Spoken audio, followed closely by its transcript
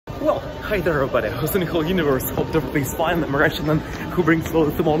Well, hi there everybody, I was in the whole universe, hope everything's fine. I'm Russian and who brings the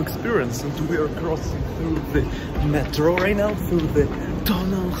long experience, and we are crossing through the metro right now, through the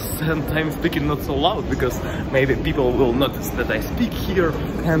tunnels, and I'm speaking not so loud because maybe people will notice that I speak here,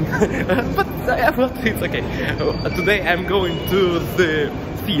 and but it's okay. Today I'm going to the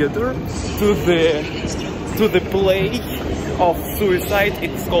theater, to the play of Suicide.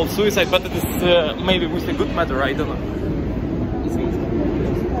 It's called Suicide, but it is maybe with a good matter, I don't know.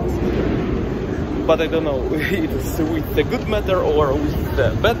 But I don't know if it's with the good matter or with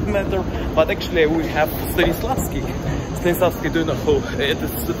the bad matter. But actually we have Stanislavski. Stanislavski, do you know who? It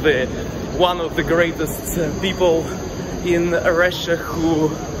is one of the greatest people in Russia who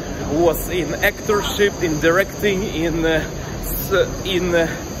was in actorship, in directing, in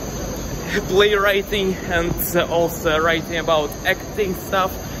playwriting, and also writing about acting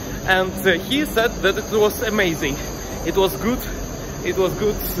stuff. And he said that it was amazing. It was good. It was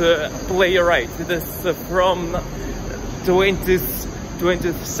good playwright. It is from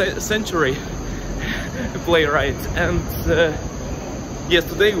 20th century playwright. And yes,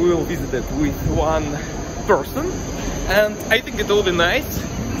 today we will visit it with one person, and I think it will be nice.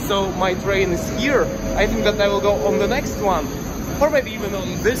 So my train is here. I think that I will go on the next one, or maybe even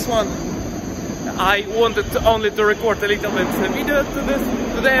on this one. I wanted only to record a little bit video to this.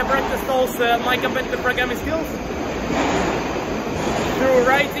 Today I practiced also my competitive programming skills through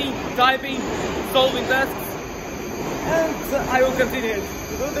writing, typing, solving tasks, and I will continue to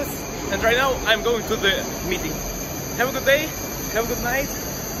do this. And right now I'm going to the meeting. Have a good day, have a good night,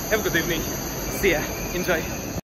 have a good evening. See ya, enjoy.